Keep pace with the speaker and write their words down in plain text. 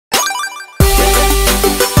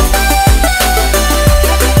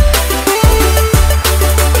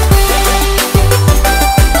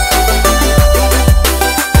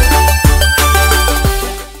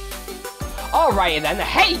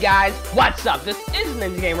guys, what's up? This is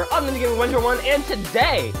Ninja Gamer of Ninja Gaming 101, and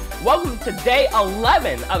today, welcome to day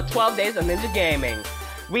 11 of 12 days of Ninja Gaming.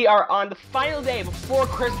 We are on the final day before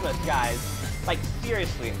Christmas, guys. Like,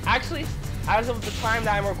 seriously. Actually, as of the time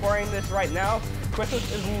that I'm recording this right now, Christmas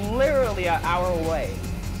is literally an hour away.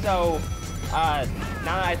 So, now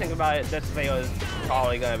that I think about it, this video is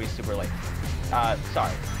probably gonna be super late.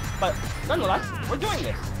 Sorry. But, nonetheless, we're doing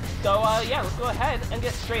this. So, yeah, let's go ahead and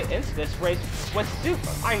get straight into this race with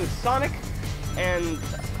I'm Sonic, and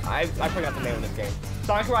I forgot the name of this game.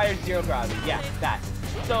 Sonic Riders Zero Gravity, yeah, that.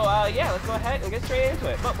 So, yeah, let's go ahead and get straight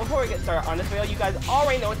into it. But before we get started on this video, you guys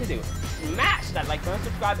already know what to do. Smash that like button,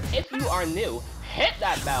 subscribe if you are new, hit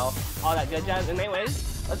that bell, all that good jazz. And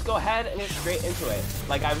anyways, let's go ahead and get straight into it.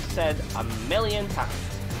 Like I've said a million times.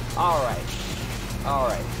 Alright.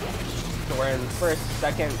 So we're in first,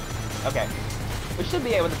 second, okay. We should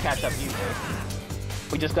be able to catch up easily.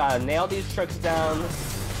 We just gotta nail these tricks down.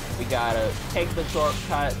 We gotta take the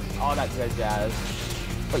shortcuts, all that good jazz.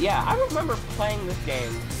 But yeah, I remember playing this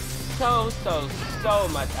game so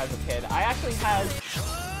much as a kid. I actually had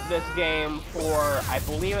this game for, I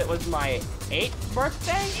believe it was my 8th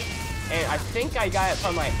birthday, and I think I got it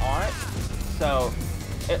from my aunt. So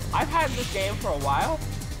I've had this game for a while,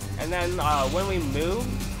 and then when we moved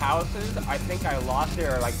houses, I think I lost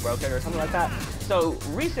it or like broke it or something like that. So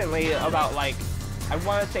recently, about like, I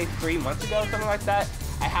want to say 3 months ago, something like that,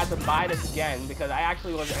 I had to buy this again because I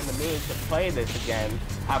actually was in the mood to play this again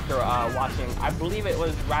after watching, I believe it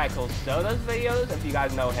was Radical Soda's videos, if you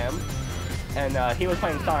guys know him. And he was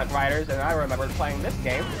playing Sonic Riders, and I remember playing this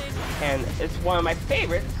game, and it's one of my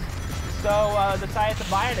favorites, so decided to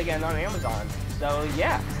buy it again on Amazon. So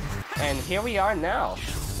yeah, and here we are now.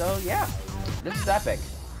 So yeah, this is epic.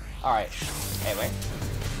 Alright, anyway,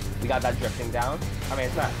 we got that drifting down. I mean,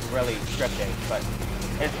 it's not really drifting, but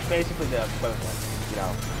it's basically the equivalent, you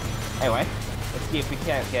know. Anyway, let's see if we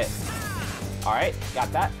can't get... Alright,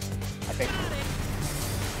 got that, I think.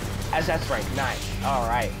 SS rank, nice.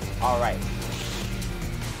 Alright.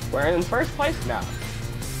 We're in first place now.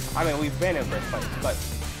 I mean, we've been in first place,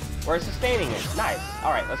 but we're sustaining it. Nice.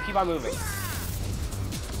 Alright, let's keep on moving.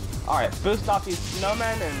 Alright, boost off these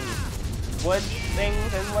snowmen and wood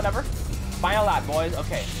things and whatever. Final lap, boys.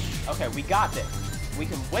 Okay, we got this. We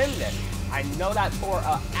can win this. I know that for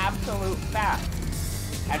an absolute fact.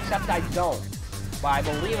 Except I don't. But I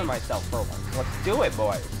believe in myself for once. Let's do it,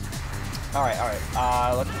 boys. Alright.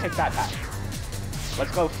 Let's take that back.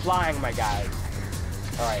 Let's go flying, my guys.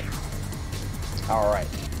 Alright.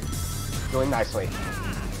 Doing nicely.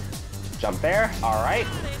 Jump there. Alright.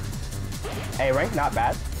 A rank, not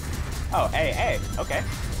bad. Oh, A. Okay.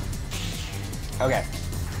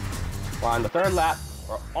 We're on the 3rd lap.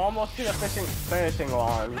 We're almost to the finishing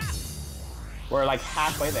line. We're like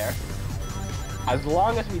halfway there. As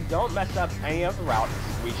long as we don't mess up any of the routes,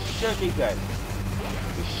 we should be good.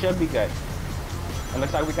 It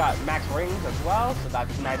looks like we got max rings as well, so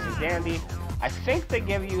that's nice and dandy. I think they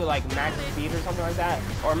give you like max speed or something like that.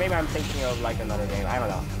 Or maybe I'm thinking of like another game, I don't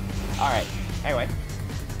know. Alright, anyway.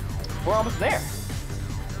 We're almost there.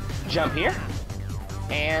 Jump here.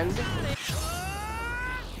 And...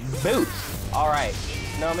 boots. Alright.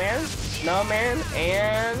 Snowman,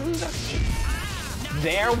 and...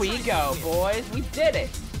 there we go, boys. We did it.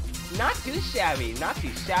 Not too shabby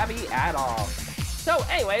at all. So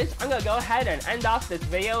anyways, I'm gonna go ahead and end off this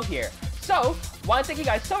video here. So, want to thank you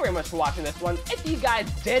guys so very much for watching this one. If you guys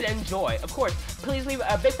did enjoy, of course, please leave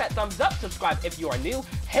a big fat thumbs up, subscribe if you are new,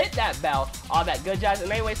 hit that bell, all that good jazz.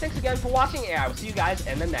 And anyways, thanks again for watching, and I will see you guys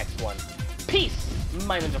in the next one. Peace,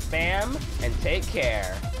 my Ninja fam, and take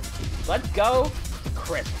care. Let's go to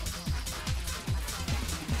Christmas.